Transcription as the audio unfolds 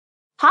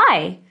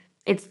Hi,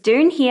 it's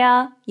Doone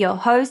here, your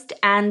host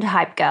and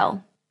hype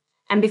girl.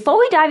 And before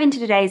we dive into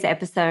today's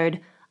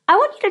episode, I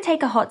want you to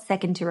take a hot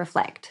second to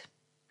reflect.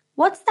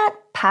 What's that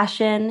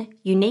passion,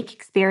 unique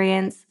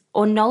experience,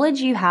 or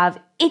knowledge you have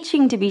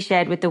itching to be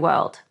shared with the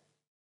world?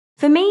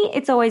 For me,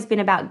 it's always been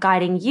about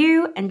guiding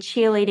you and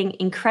cheerleading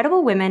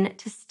incredible women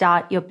to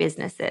start your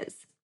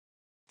businesses.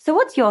 So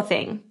what's your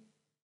thing?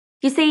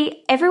 You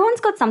see,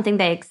 everyone's got something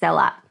they excel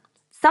at,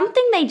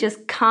 something they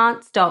just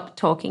can't stop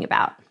talking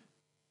about.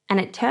 And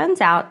it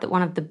turns out that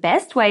one of the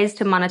best ways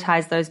to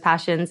monetize those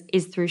passions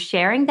is through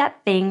sharing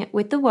that thing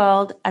with the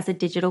world as a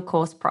digital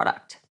course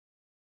product.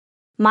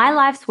 My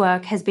life's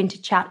work has been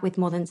to chat with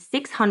more than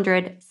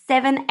 600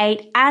 7,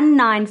 8, and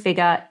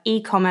 9-figure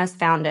e-commerce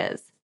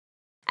founders.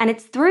 And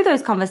it's through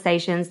those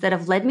conversations that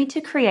have led me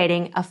to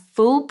creating a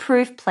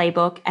foolproof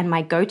playbook and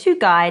my go-to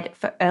guide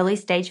for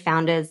early-stage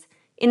founders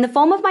in the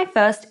form of my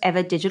first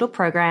ever digital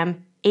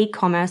program,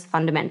 E-commerce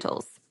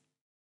Fundamentals.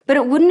 But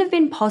it wouldn't have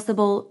been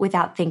possible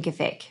without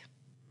Thinkific.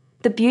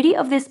 The beauty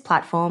of this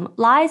platform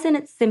lies in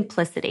its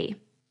simplicity.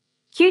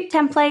 Cute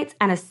templates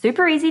and a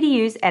super easy to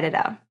use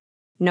editor.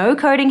 No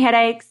coding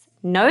headaches,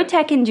 no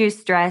tech-induced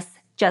stress,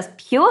 just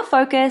pure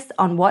focus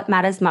on what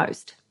matters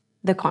most,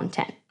 the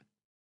content.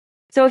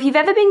 So if you've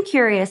ever been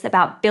curious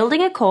about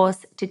building a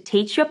course to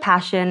teach your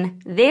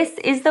passion, this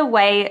is the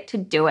way to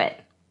do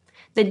it.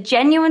 The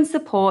genuine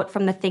support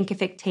from the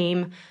Thinkific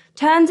team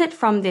turns it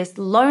from this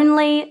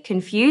lonely,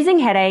 confusing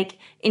headache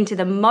into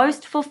the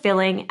most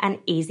fulfilling and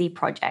easy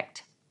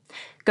project.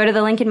 Go to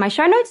the link in my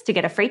show notes to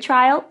get a free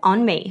trial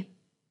on me.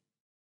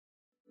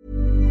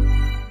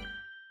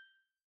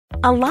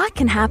 A lot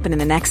can happen in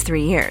the next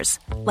 3 years.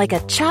 Like a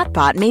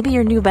chatbot may be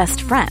your new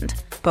best friend.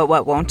 But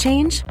what won't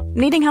change?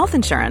 Needing health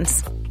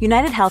insurance.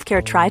 United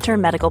Healthcare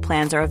Tri-Term Medical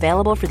Plans are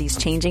available for these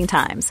changing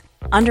times.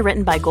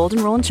 Underwritten by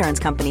Golden Rule Insurance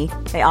Company,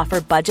 they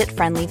offer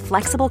budget-friendly,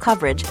 flexible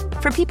coverage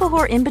for people who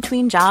are in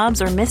between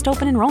jobs or missed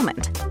open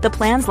enrollment. The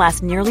plans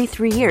last nearly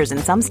 3 years in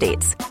some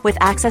states, with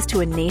access to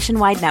a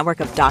nationwide network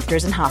of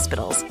doctors and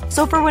hospitals.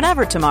 So for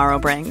whatever tomorrow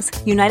brings,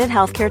 United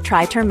Healthcare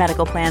Tri-Term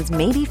Medical Plans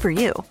may be for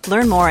you.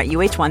 Learn more at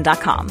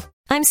uh1.com.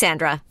 I'm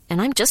Sandra,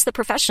 and I'm just the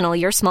professional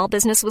your small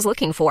business was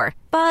looking for.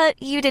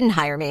 But you didn't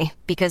hire me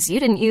because you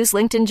didn't use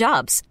LinkedIn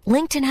Jobs.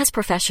 LinkedIn has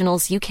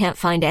professionals you can't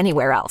find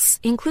anywhere else,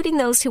 including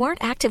those who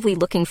aren't actively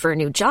looking for a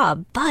new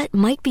job, but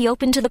might be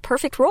open to the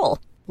perfect role,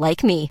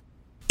 like me.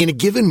 In a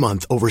given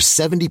month, over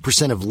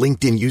 70% of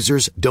LinkedIn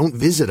users don't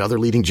visit other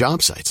leading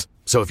job sites.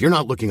 So if you're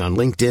not looking on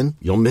LinkedIn,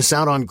 you'll miss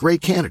out on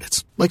great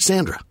candidates like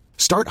Sandra.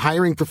 Start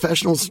hiring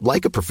professionals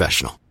like a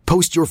professional.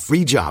 Post your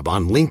free job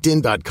on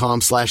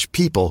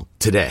linkedin.com/people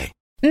today.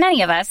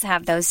 Many of us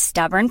have those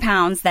stubborn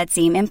pounds that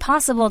seem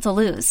impossible to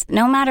lose,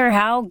 no matter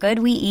how good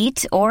we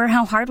eat or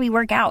how hard we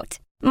work out.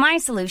 My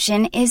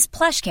solution is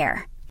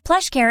PlushCare.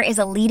 PlushCare is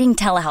a leading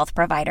telehealth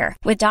provider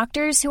with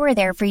doctors who are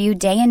there for you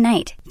day and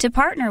night to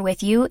partner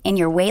with you in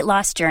your weight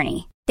loss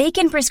journey. They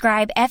can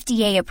prescribe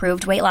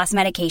FDA-approved weight loss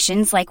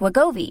medications like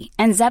Wegovy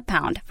and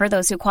Zepbound for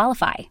those who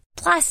qualify.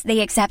 Plus,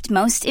 they accept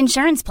most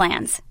insurance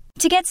plans.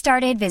 To get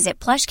started, visit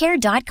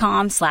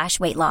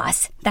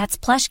plushcare.com/weightloss. That's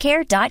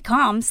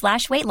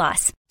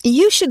plushcare.com/weightloss.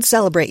 You should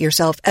celebrate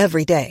yourself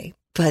every day,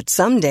 but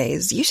some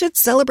days you should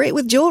celebrate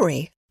with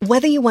jewelry.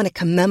 Whether you want to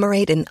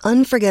commemorate an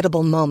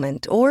unforgettable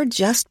moment or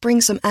just bring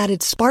some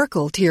added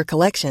sparkle to your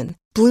collection,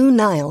 Blue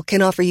Nile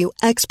can offer you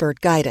expert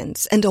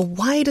guidance and a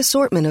wide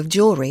assortment of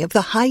jewelry of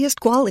the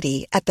highest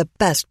quality at the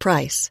best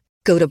price.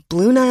 Go to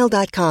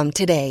BlueNile.com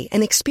today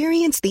and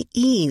experience the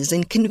ease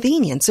and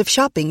convenience of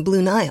shopping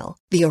Blue Nile,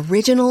 the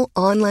original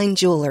online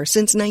jeweler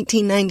since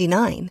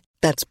 1999.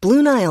 That's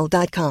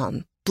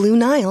BlueNile.com.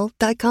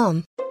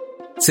 BlueNile.com.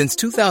 Since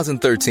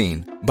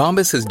 2013,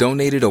 Bombas has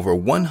donated over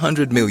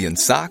 100 million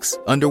socks,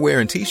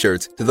 underwear, and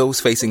T-shirts to those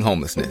facing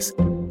homelessness.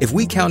 If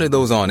we counted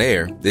those on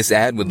air, this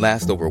ad would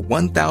last over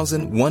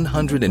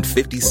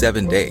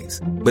 1,157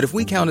 days. But if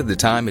we counted the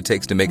time it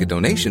takes to make a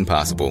donation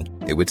possible,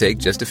 it would take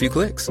just a few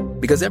clicks.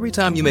 Because every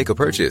time you make a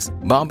purchase,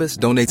 Bombas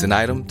donates an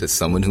item to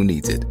someone who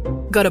needs it.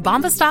 Go to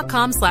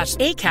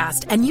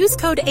bombas.com/ACAST and use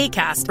code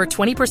ACAST for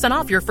 20%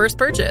 off your first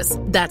purchase.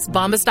 That's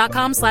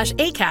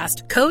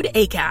bombas.com/ACAST, code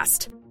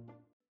ACAST.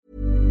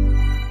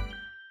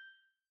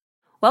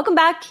 Welcome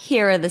back.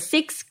 Here are the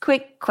 6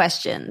 quick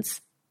questions.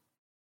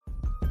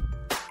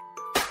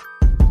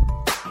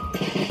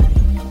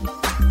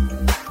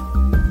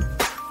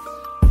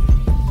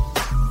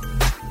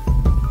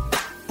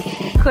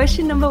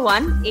 Question number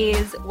 1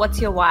 is, what's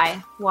your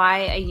why?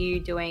 Why are you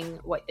doing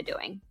what you're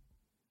doing?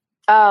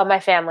 Oh, my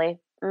family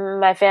and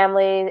 / my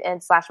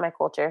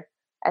culture.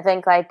 I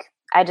think I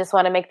just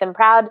want to make them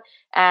proud,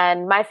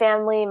 and my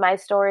family, my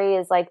story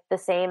is the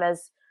same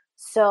as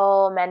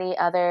so many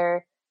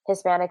other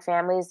Hispanic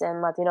families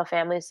and Latino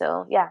families.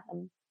 So yeah, I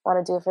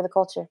want to do it for the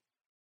culture.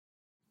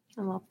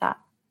 I love that.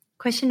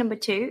 Question number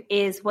 2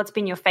 is, what's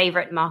been your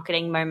favorite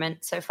marketing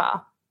moment so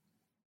far?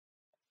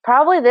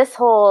 Probably this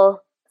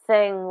whole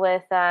thing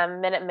with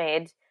Minute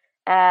Maid.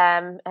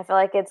 I feel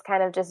like it's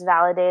kind of just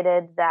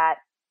validated that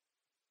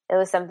it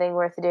was something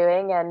worth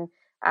doing, and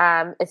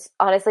It's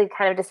honestly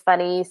kind of just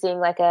funny seeing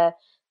like a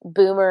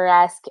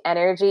boomer-esque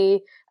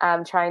energy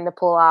trying to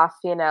pull off,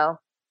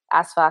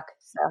 as fuck.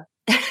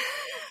 So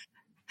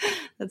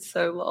that's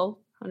so lol,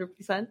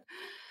 100%.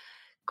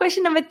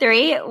 Question number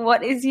 3,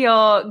 what is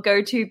your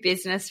go-to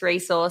business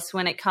resource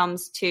when it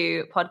comes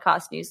to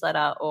podcast,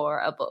 newsletter, or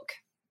a book?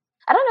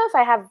 I don't know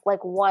if I have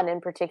like one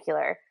in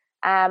particular.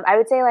 I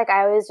would say like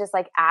I always just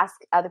like ask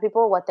other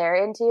people what they're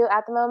into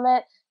at the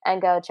moment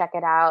and go check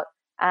it out.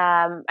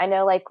 I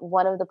know like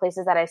one of the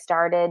places that I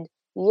started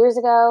years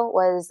ago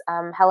was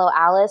Hello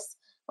Alice,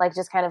 like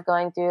just kind of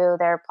going through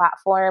their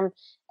platform.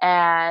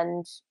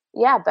 And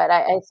yeah, but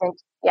I think,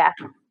 yeah.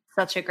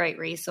 Such a great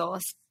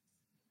resource.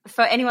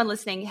 For anyone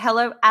listening,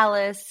 Hello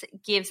Alice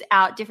gives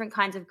out different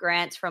kinds of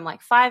grants from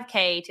like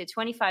 5K to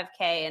 25K,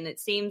 and it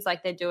seems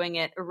like they're doing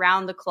it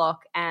around the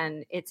clock,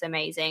 and it's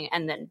amazing.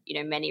 And then,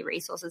 many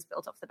resources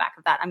built off the back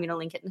of that. I'm going to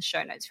link it in the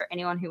show notes for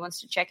anyone who wants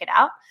to check it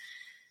out.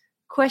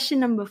 Question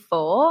number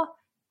 4,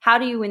 how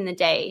do you win the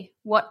day?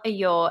 What are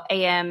your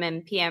AM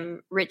and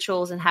PM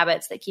rituals and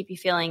habits that keep you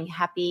feeling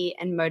happy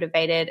and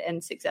motivated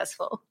and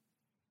successful?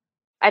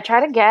 I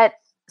try to get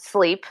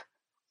sleep.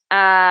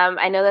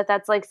 I know that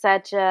that's like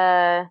such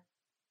a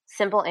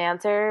simple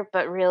answer,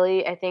 but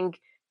really I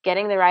think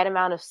getting the right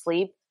amount of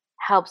sleep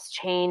helps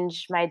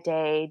change my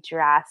day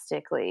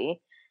drastically.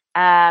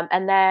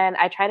 And then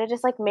I try to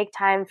just like make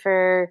time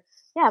for,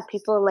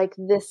 people like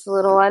this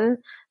little one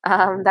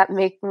that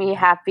make me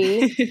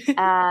happy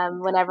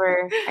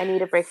whenever I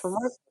need a break from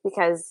work,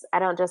 because I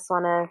don't just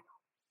want to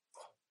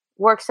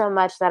work so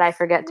much that I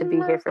forget to be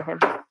here for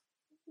him.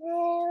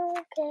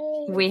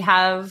 We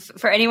have,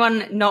 for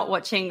anyone not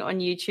watching on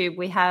YouTube,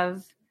 we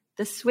have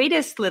the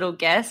sweetest little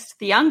guest,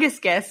 the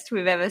youngest guest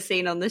we've ever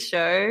seen on the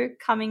show,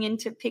 coming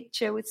into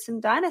picture with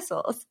some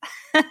dinosaurs.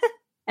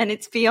 And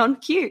it's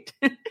beyond cute.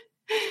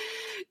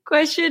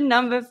 Question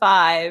number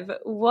 5,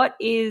 what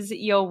is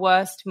your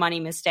worst money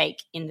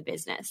mistake in the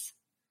business?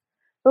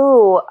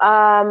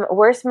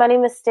 Worst money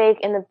mistake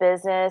in the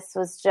business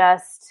was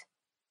just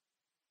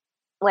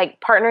like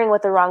partnering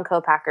with the wrong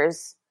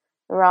co-packers,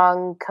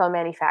 wrong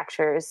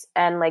co-manufacturers,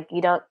 and like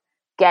you don't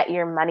get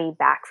your money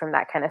back from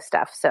that kind of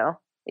stuff. So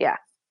yeah.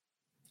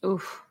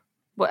 Oof.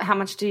 How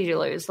much do you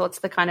lose? What's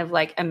the kind of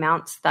like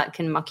amounts that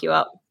can muck you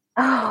up?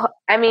 Oh,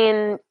 I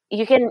mean,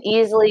 you can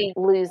easily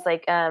lose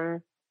like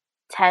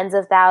tens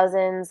of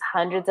thousands,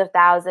 hundreds of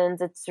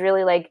thousands. It's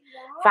really like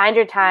find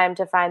your time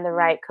to find the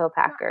right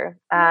co-packer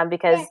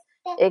because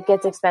it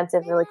gets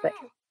expensive really quick.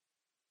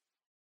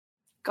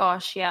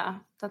 Gosh, yeah,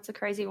 that's a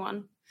crazy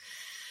one.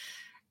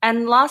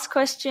 And last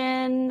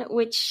question,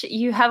 which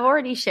you have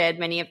already shared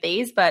many of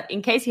these, but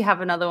in case you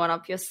have another one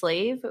up your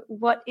sleeve,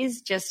 what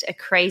is just a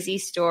crazy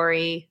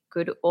story,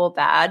 good or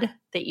bad,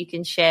 that you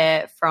can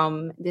share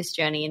from this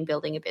journey in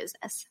building a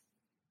business?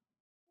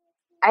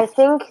 I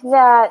think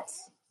that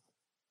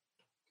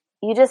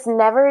you just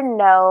never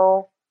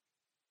know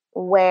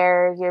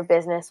where your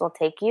business will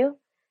take you.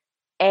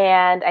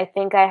 And I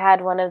think I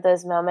had one of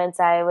those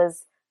moments. I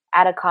was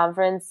at a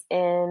conference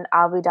in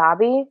Abu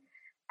Dhabi,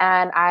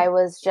 and I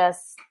was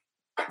just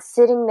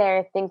sitting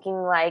there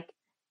thinking like,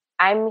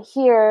 I'm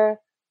here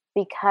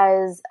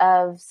because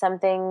of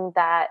something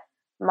that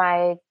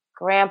my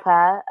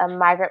grandpa, a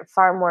migrant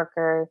farm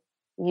worker,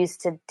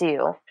 used to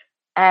do.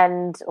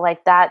 And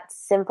like that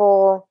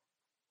simple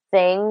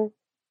thing,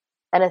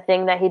 and a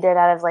thing that he did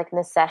out of like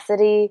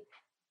necessity,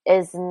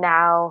 has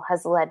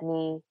led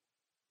me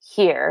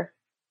here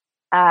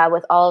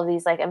with all of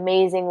these like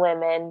amazing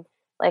women.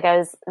 Like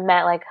I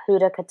met like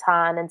Huda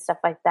Katan and stuff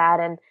like that.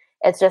 And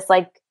it's just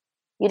like,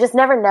 you just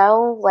never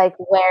know like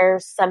where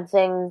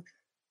something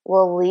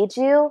will lead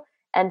you.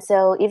 And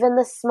so even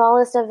the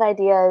smallest of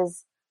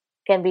ideas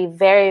can be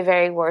very,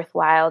 very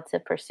worthwhile to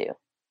pursue.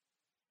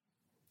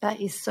 That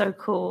is so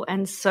cool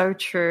and so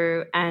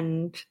true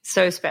and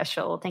so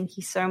special. Thank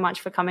you so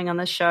much for coming on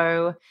the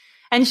show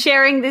and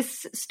sharing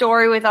this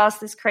story with us,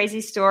 this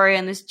crazy story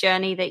and this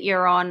journey that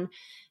you're on.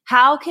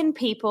 How can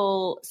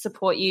people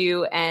support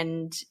you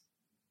and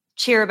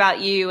cheer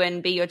about you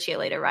and be your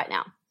cheerleader right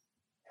now?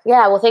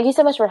 Yeah, well, thank you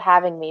so much for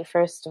having me,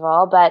 first of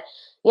all. But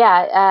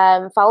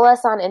yeah, follow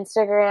us on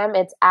Instagram.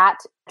 It's at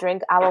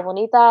Drink Agua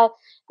Bonita.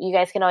 You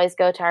guys can always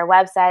go to our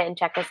website and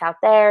check us out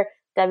there,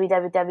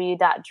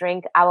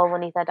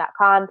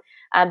 www.drinkaguabonita.com.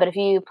 But if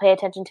you pay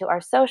attention to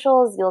our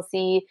socials, you'll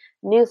see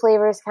new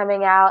flavors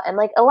coming out and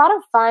like a lot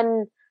of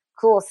fun,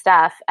 cool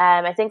stuff.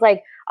 I think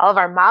like all of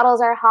our models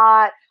are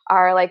hot.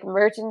 Our like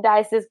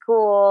merchandise is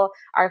cool.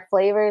 Our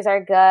flavors are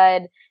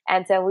good.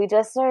 And so we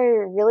just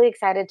are really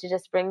excited to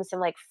just bring some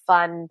like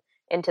fun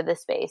into the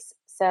space.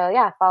 So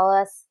yeah,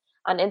 follow us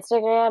on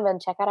Instagram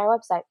and check out our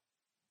website.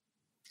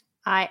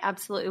 I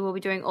absolutely will be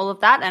doing all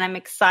of that. And I'm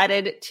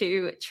excited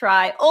to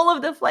try all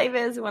of the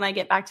flavors when I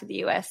get back to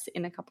the US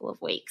in a couple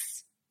of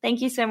weeks.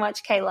 Thank you so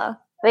much, Kayla.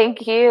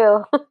 Thank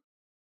you.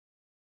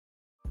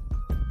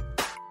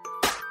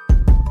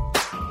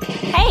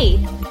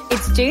 Hey,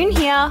 it's June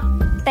here.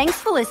 Thanks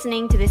for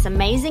listening to this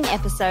amazing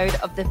episode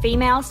of the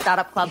Female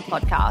Startup Club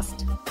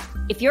podcast.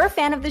 If you're a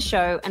fan of the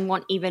show and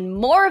want even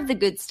more of the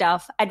good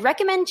stuff, I'd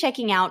recommend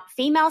checking out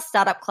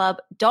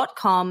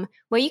femalestartupclub.com,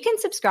 where you can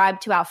subscribe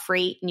to our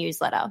free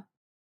newsletter.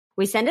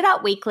 We send it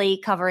out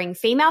weekly, covering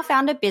female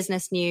founder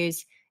business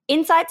news,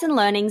 insights and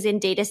learnings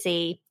in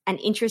D2C, and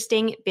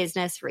interesting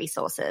business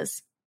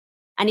resources.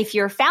 And if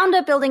you're a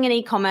founder building an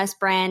e-commerce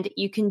brand,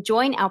 you can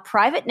join our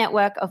private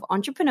network of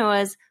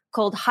entrepreneurs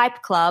called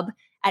Hype Club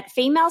at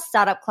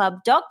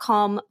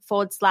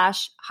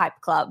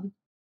femalestartupclub.com/Hype Club.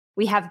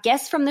 We have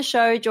guests from the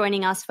show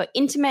joining us for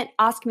intimate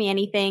Ask Me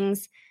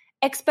Anythings,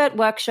 expert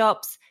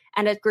workshops,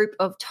 and a group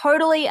of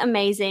totally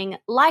amazing,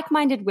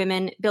 like-minded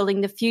women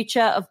building the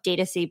future of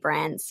D2C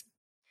brands.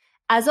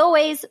 As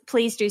always,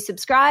 please do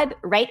subscribe,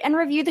 rate and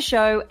review the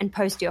show, and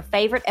post your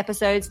favorite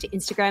episodes to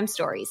Instagram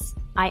stories.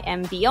 I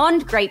am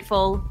beyond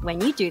grateful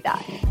when you do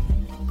that.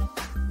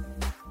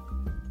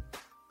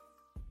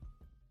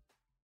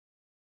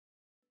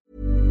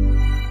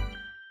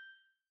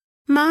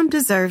 Mom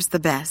deserves the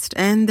best,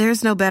 and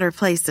there's no better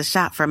place to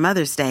shop for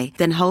Mother's Day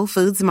than Whole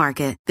Foods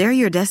Market. They're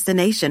your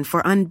destination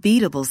for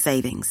unbeatable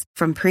savings,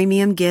 from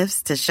premium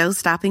gifts to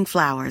show-stopping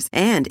flowers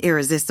and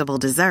irresistible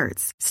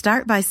desserts.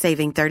 Start by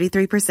saving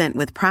 33%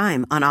 with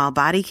Prime on all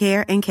body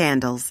care and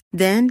candles.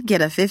 Then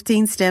get a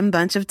 15-stem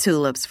bunch of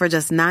tulips for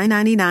just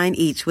 $9.99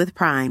 each with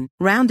Prime.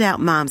 Round out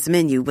Mom's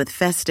menu with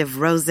festive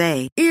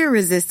rosé,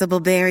 irresistible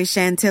berry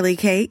chantilly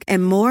cake,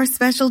 and more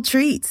special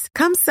treats.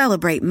 Come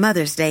celebrate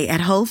Mother's Day at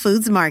Whole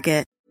Foods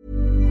Market.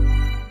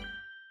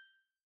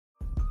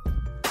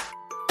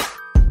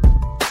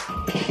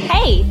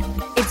 Hey,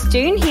 it's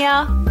June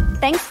here.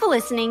 Thanks for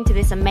listening to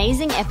this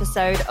amazing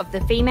episode of the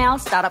Female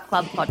Startup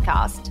Club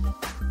podcast.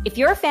 If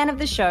you're a fan of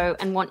the show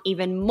and want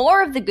even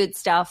more of the good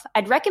stuff,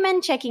 I'd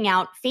recommend checking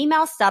out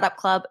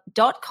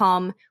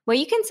femalestartupclub.com, where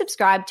you can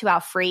subscribe to our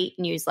free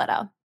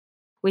newsletter.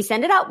 We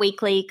send it out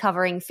weekly,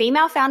 covering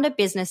female founder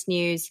business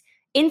news,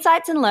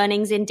 insights and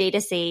learnings in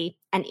D2C,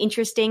 and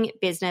interesting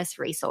business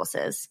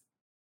resources.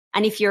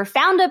 And if you're a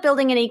founder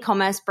building an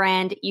e-commerce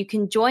brand, you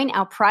can join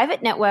our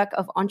private network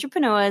of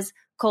entrepreneurs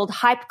called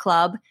Hype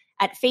Club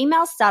at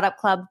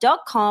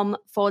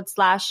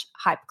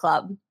femalestartupclub.com/Hype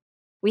Club.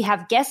 We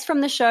have guests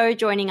from the show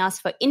joining us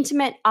for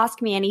intimate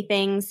Ask Me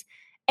Anythings,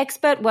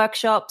 expert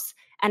workshops,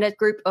 and a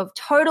group of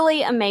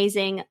totally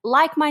amazing,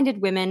 like-minded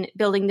women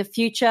building the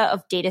future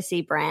of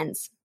D2C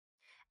brands.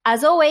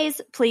 As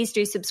always, please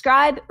do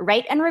subscribe,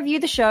 rate and review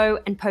the show,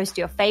 and post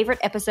your favorite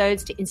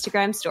episodes to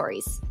Instagram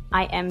stories.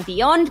 I am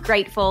beyond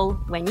grateful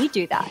when you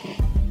do that.